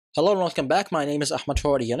Hello and welcome back. My name is Ahmed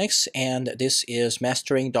for Unix, and this is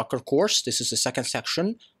Mastering Docker course. This is the second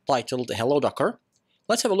section titled Hello Docker.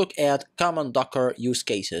 Let's have a look at common Docker use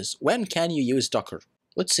cases. When can you use Docker?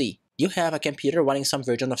 Let's see. You have a computer running some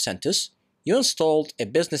version of CentOS. You installed a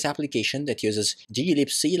business application that uses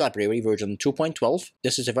glibc library version 2.12.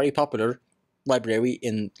 This is a very popular library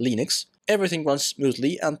in Linux. Everything runs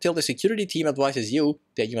smoothly until the security team advises you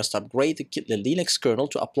that you must upgrade the Linux kernel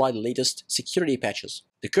to apply the latest security patches.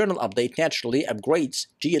 The kernel update naturally upgrades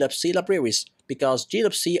glibc libraries because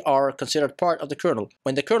glibc are considered part of the kernel.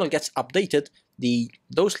 When the kernel gets updated,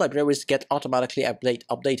 those libraries get automatically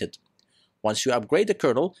updated. Once you upgrade the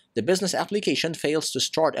kernel, the business application fails to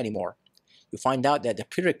start anymore. You find out that the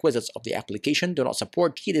prerequisites of the application do not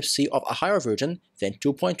support glibc of a higher version than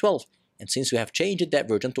 2.12. And since you have changed that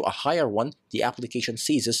version to a higher one, the application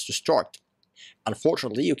ceases to start.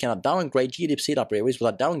 Unfortunately, you cannot downgrade glibc libraries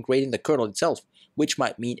without downgrading the kernel itself, which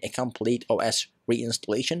might mean a complete OS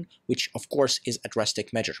reinstallation, which of course is a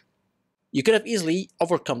drastic measure. You could have easily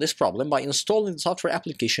overcome this problem by installing the software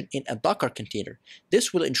application in a Docker container.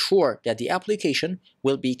 This will ensure that the application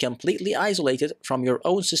will be completely isolated from your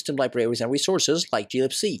own system libraries and resources like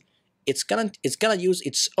glibc. It's gonna use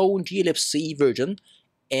its own glibc version,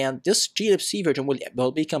 and this glibc version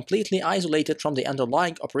will be completely isolated from the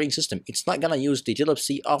underlying operating system. It's not going to use the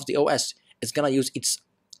glibc of the OS. It's going to use its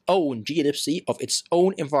own glibc of its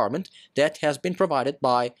own environment that has been provided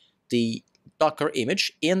by the Docker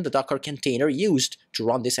image in the Docker container used to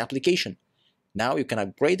run this application. Now you can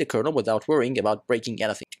upgrade the kernel without worrying about breaking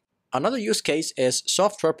anything. Another use case is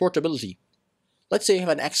software portability. Let's say you have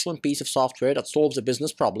an excellent piece of software that solves a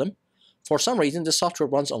business problem. For some reason, this software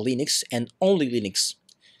runs on Linux and only Linux.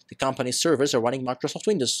 The company's servers are running Microsoft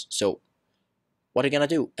Windows. So what are you going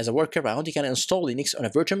to do? As a workaround, you can install Linux on a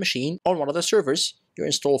virtual machine on one of the servers. You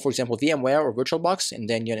install, for example, VMware or VirtualBox, and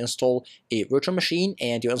then you install a virtual machine,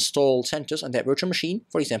 and you install CentOS on that virtual machine,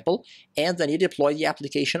 for example, and then you deploy the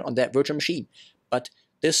application on that virtual machine. But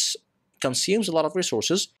this consumes a lot of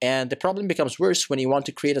resources, and the problem becomes worse when you want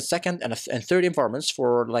to create a second and third environments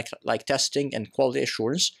for like testing and quality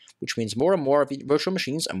assurance, which means more and more virtual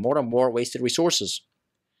machines and more wasted resources.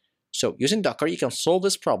 So using Docker, you can solve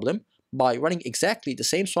this problem by running exactly the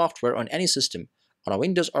same software on any system. On a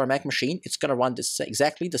Windows or a Mac machine, it's going to run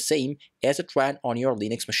exactly the same as it ran on your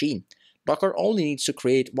Linux machine. Docker only needs to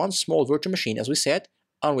create one small virtual machine, as we said,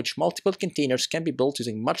 on which multiple containers can be built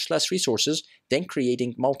using much less resources than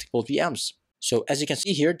creating multiple VMs. So as you can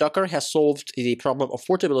see here, Docker has solved the problem of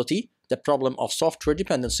portability, the problem of software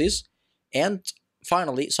dependencies, and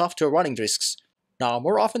finally, software running risks. Now,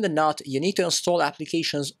 more often than not, you need to install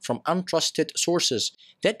applications from untrusted sources.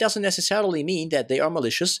 That doesn't necessarily mean that they are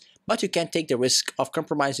malicious, but you can take the risk of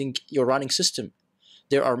compromising your running system.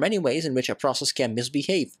 There are many ways in which a process can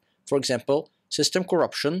misbehave. For example, system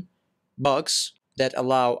corruption, bugs that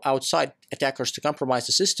allow outside attackers to compromise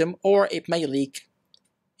the system, or it may leak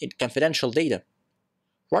confidential data.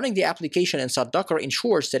 Running the application inside Docker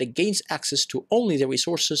ensures that it gains access to only the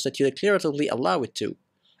resources that you declaratively allow it to.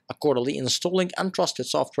 Accordingly, installing untrusted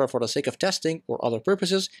software for the sake of testing or other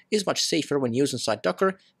purposes is much safer when used inside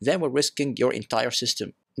Docker than when risking your entire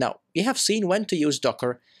system. Now, we have seen when to use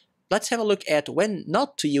Docker. Let's have a look at when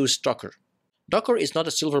not to use Docker. Docker is not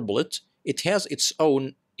a silver bullet. It has its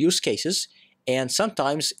own use cases, and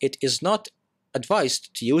sometimes it is not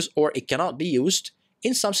advised to use, or it cannot be used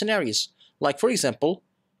in some scenarios. Like, for example,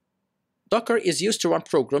 Docker is used to run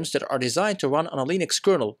programs that are designed to run on a Linux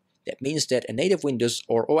kernel. That means that a native Windows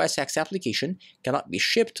or OS X application cannot be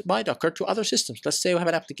shipped by Docker to other systems. Let's say we have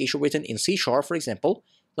an application written in C#, for example.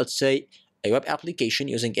 Let's say a web application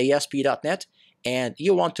using ASP.NET, and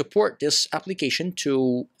you want to port this application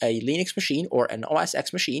to a Linux machine or an OS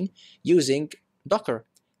X machine using Docker.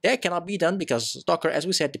 That cannot be done because Docker, as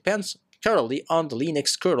we said, depends thoroughly on the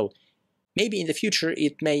Linux kernel. Maybe in the future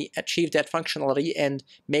it may achieve that functionality and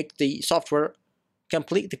make the software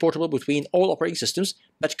completely portable between all operating systems,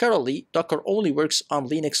 but currently Docker only works on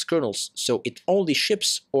Linux kernels, so it only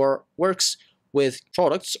ships or works with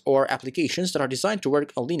products or applications that are designed to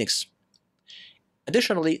work on Linux.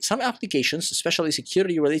 Additionally, some applications, especially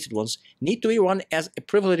security-related ones, need to be run as a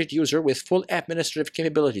privileged user with full administrative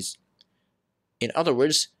capabilities. In other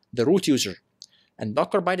words, the root user. And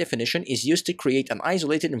Docker, by definition, is used to create an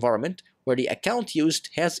isolated environment where the account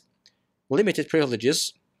used has limited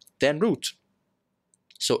privileges than root.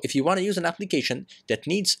 So if you want to use an application that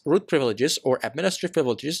needs root privileges or administrative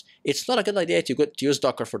privileges, it's not a good idea to use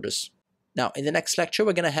Docker for this. Now, in the next lecture,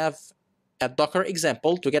 we're going to have a Docker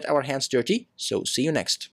example to get our hands dirty, so see you next.